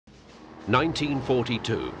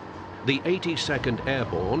1942. The 82nd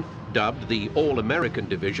Airborne, dubbed the All-American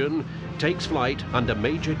Division, takes flight under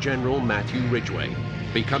Major General Matthew Ridgway,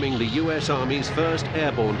 becoming the U.S. Army's first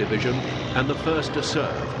airborne division and the first to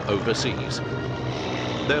serve overseas.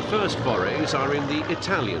 Their first forays are in the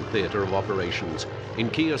Italian theater of operations,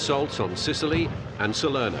 in key assaults on Sicily and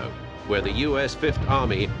Salerno, where the U.S. Fifth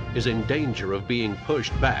Army is in danger of being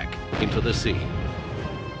pushed back into the sea.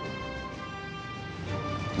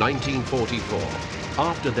 1944.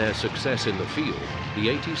 After their success in the field, the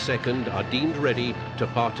 82nd are deemed ready to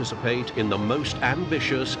participate in the most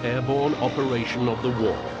ambitious airborne operation of the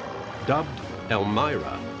war. Dubbed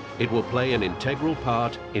Elmira, it will play an integral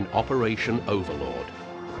part in Operation Overlord,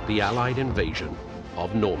 the Allied invasion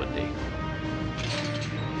of Normandy.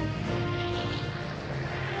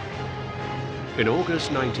 In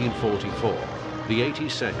August 1944, the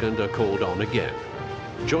 82nd are called on again.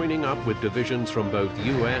 Joining up with divisions from both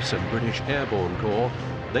US and British Airborne Corps,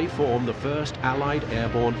 they form the first Allied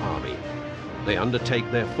Airborne Army. They undertake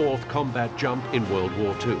their fourth combat jump in World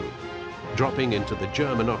War II, dropping into the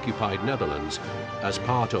German-occupied Netherlands as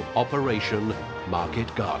part of Operation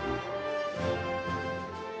Market Garden.